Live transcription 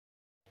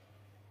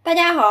大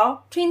家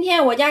好，春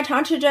天我家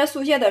常吃这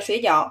素馅的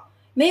水饺，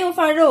没有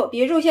放肉，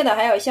比肉馅的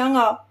还要香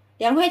哦。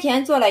2块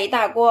钱做了一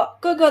大锅，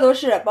个个都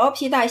是薄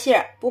皮大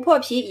馅，不破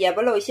皮也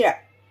不露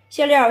馅，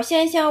馅料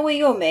鲜香味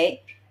又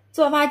美，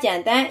做法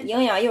简单，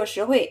营养又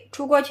实惠，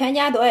出锅全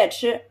家都爱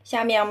吃。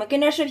下面我们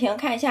跟着视频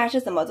看一下是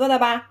怎么做的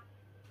吧。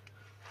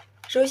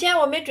首先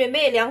我们准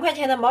备2块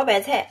钱的毛白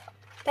菜，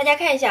大家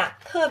看一下，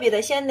特别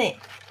的鲜嫩，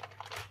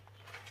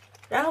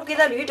然后给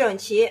它捋整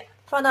齐，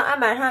放到案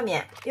板上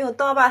面，用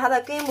刀把它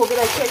的根部给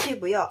它切去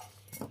不要。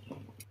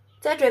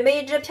再准备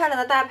一只漂亮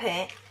的大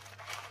盆，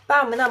把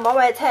我们的毛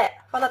白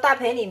菜放到大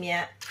盆里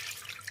面，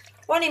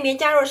往里面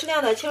加入适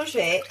量的清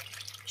水，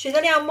水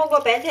的量没过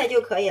白菜就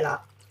可以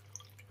了。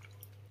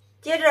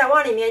接着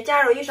往里面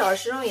加入1勺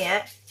食用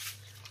盐，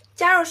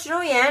加入食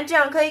用盐，这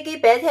样可以给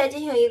白菜进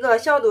行一个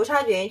消毒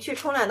杀菌去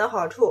虫卵的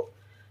好处。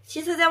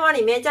其次再往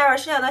里面加入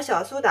适量的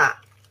小苏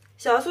打，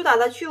小苏打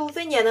的去污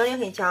分解能力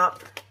很强，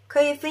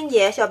可以分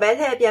解小白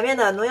菜表面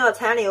的农药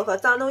残留和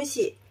脏东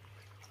西。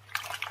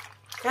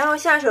然后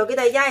下手给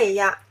它压一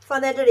压，放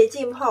在这里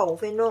浸泡5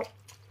分钟。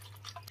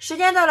时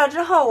间到了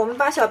之后，我们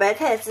把小白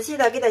菜仔细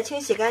的给它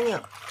清洗干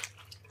净，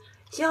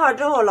洗好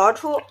之后捞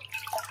出，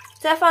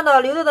再放到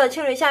流动的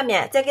清水下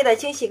面，再给它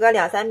清洗个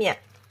2-3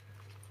遍。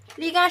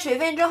沥干水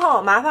分之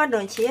后，码放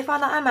整齐，放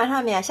到案板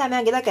上面，下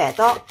面给它改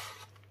刀。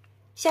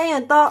先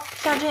用刀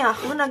像这样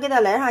横着给它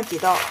来上几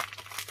刀，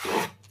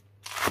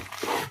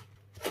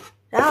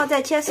然后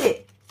再切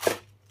碎。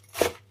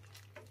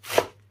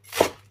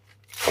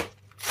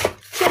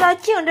切到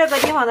茎这个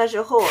地方的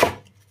时候，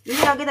一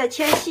定要给它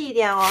切细一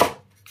点哦。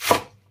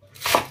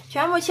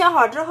全部切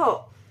好之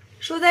后，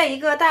收在一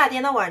个大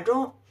点的碗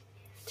中，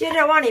接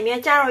着往里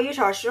面加入1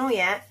勺食用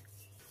盐，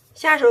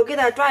下手给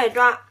它抓一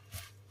抓，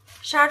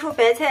杀出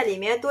白菜里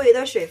面多余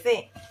的水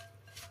分。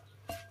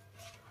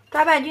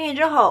抓拌均匀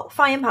之后，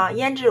放一旁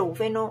腌制5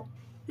分钟。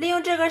利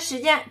用这个时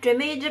间，准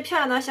备一只漂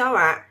亮的小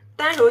碗，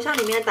单手向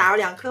里面打入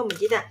2颗母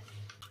鸡蛋，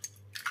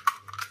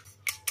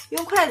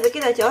用筷子给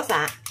它搅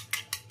散。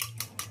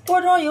锅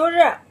中油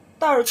热，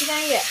倒入鸡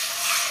蛋液，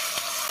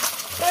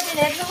倒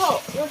进来之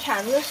后，用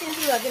铲子迅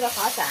速的给它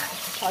划散，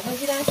炒成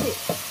鸡蛋碎。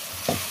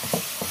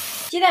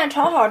鸡蛋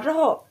炒好之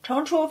后，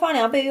盛出放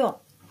凉备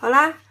用。好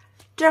啦，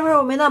这会儿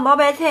我们的毛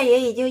白菜也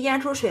已经腌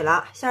出水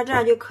了，像这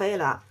样就可以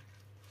了。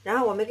然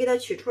后我们给它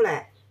取出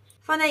来，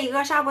放在一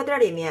个纱布袋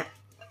里面，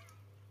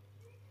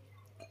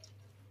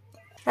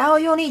然后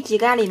用力挤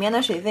干里面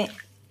的水分，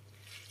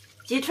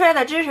挤出来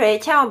的汁水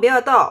千万不要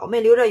倒，我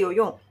们留着有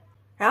用。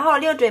然后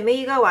另准备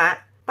一个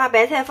碗，把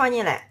白菜放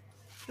进来，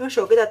用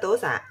手给它抖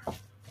散，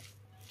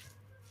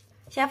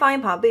先放一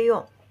旁备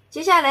用。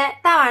接下来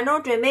大碗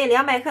中准备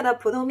200克的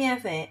普通面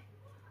粉，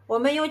我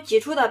们用挤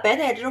出的白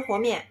菜汁和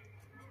面，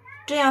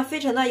这样非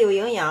常的有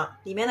营养，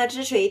里面的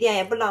汁水一点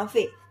也不浪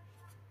费。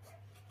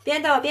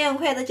边倒边用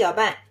筷子搅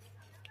拌，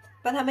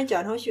把它们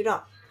搅成絮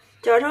状。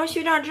搅成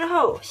絮状之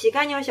后，洗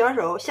干净小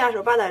手，下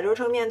手把它揉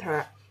成面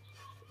团。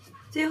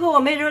最后我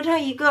们揉成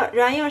一个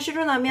软硬适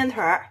中的面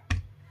团，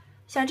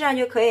像这样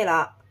就可以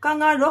了。刚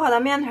刚揉好的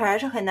面团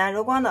是很难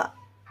揉光的，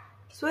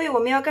所以我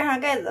们要盖上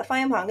盖子，放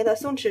一旁给它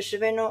松弛10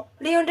分钟。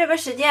利用这个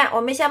时间，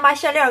我们先把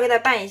馅料给它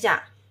拌一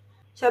下。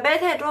小白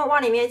菜中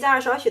往里面加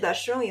入少许的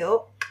食用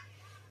油，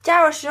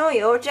加入食用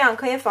油，这样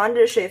可以防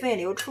止水分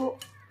流出。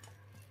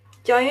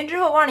搅匀之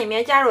后，往里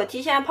面加入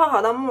提前泡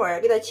好的木耳，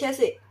给它切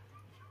碎，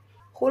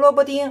胡萝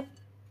卜丁，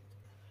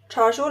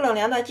炒熟冷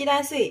凉的鸡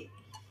蛋碎，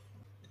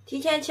提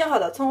前切好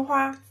的葱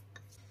花。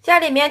家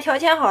里面调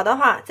切好的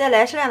话，再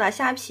来适量的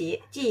虾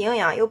皮，既营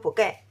养又补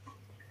钙。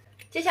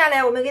接下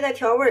来我们给它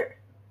调味儿，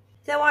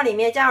再往里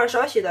面加入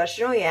少许的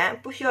食用盐，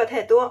不需要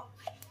太多，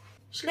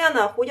适量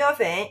的胡椒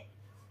粉，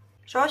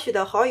少许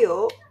的蚝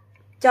油。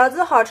饺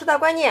子好吃的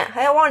关键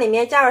还要往里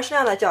面加入适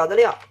量的饺子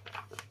料，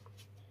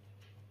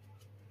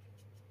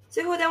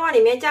最后再往里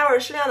面加入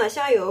适量的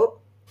香油。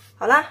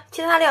好了，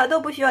其他料都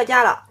不需要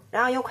加了，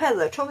然后用筷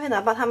子充分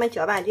的把它们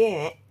搅拌均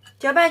匀。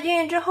搅拌均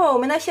匀之后，我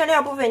们的馅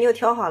料部分就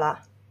调好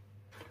了。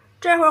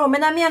这会儿我们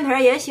的面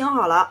团也醒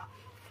好了，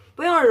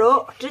不用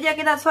揉，直接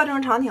给它搓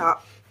成长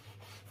条，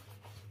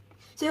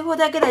最后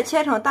再给它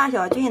切成大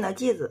小均匀的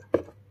剂子，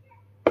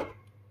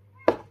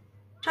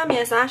上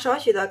面撒少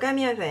许的干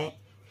面粉，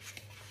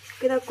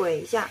给它滚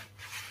一下，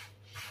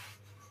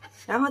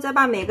然后再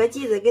把每个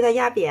剂子给它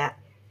压扁，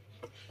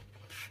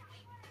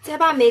再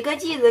把每个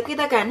剂子给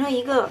它擀成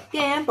一个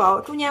边缘薄、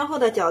中间厚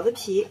的饺子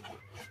皮，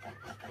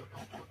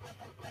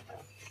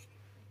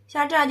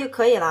像这样就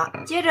可以了。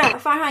接着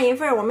放上一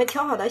份我们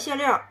调好的馅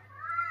料，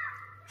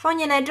放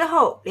进来之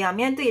后两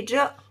面对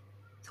折，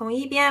从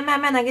一边慢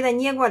慢的给它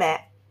捏过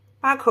来，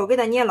把口给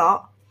它捏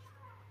牢，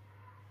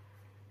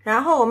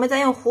然后我们再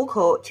用虎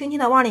口轻轻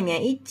的往里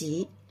面一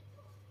挤。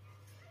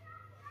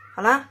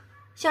好了，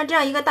像这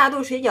样一个大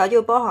肚水饺就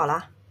包好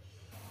了。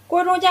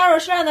锅中加入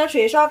适量的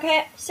水烧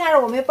开，下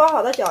入我们包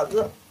好的饺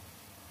子，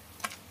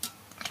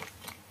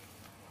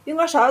用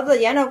个勺子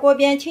沿着锅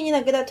边轻轻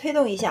的给它推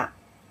动一下，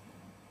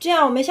这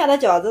样我们下的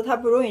饺子它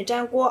不容易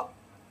粘锅。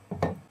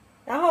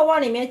然后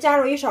往里面加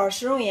入1勺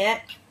食用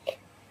盐，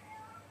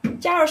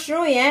加入食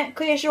用盐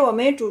可以使我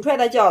们煮出来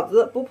的饺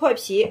子不破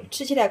皮，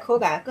吃起来口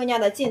感更加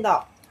的劲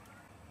道。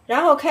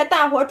然后开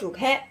大火煮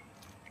开，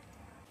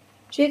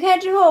水开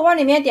之后往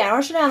里面点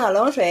入适量的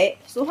冷水。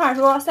俗话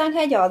说3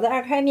开饺子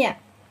2开面，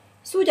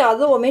素饺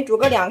子我们煮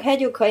个2开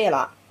就可以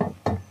了。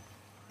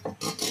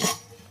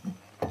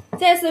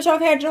再次烧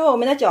开之后，我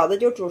们的饺子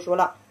就煮熟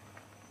了。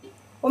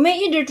我们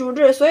一直煮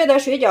至所有的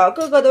水饺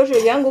个个都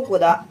是圆鼓鼓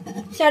的，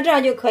像这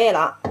样就可以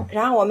了。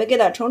然后我们给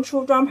它盛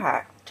出装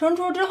盘，盛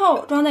出之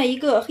后装在一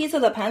个黑色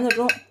的盘子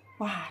中。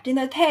哇，真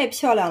的太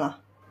漂亮了！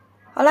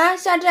好啦，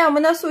像这样我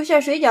们的素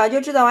馅水饺就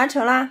制作完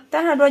成啦，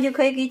端上桌就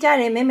可以给家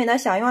人美美的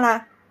享用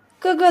啦。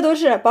个个都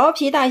是薄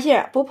皮大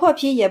馅，不破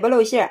皮也不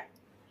露馅，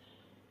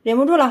忍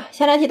不住了，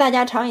先来替大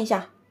家尝一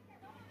下。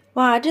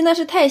哇，真的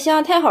是太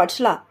香太好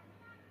吃了！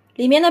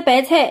里面的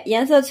白菜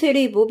颜色翠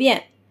绿不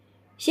变，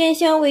鲜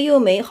香味又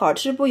美，好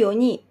吃不油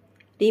腻。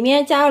里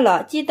面加入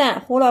了鸡蛋、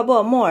胡萝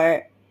卜、木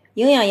耳，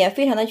营养也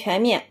非常的全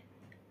面，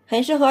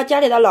很适合家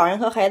里的老人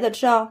和孩子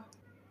吃哦。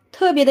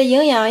特别的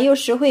营养又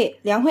实惠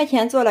，2块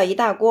钱做了一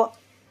大锅。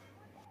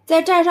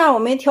再蘸上我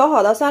们调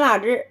好的酸辣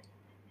汁，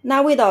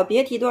那味道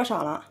别提多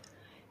爽了。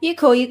一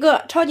口一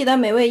个，超级的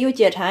美味又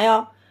解馋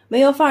哟！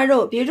没有放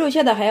肉，比肉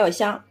馅的还要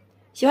香。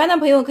喜欢的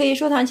朋友可以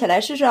收藏起来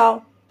试试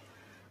哦。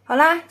好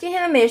啦，今天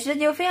的美食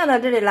就分享到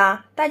这里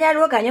啦。大家如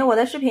果感觉我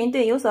的视频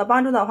对有所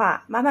帮助的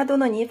话，麻烦动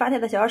动您发财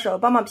的小手，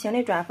帮忙评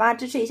论转发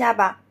支持一下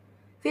吧。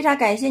非常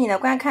感谢你的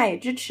观看与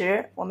支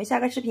持，我们下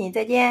个视频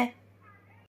再见。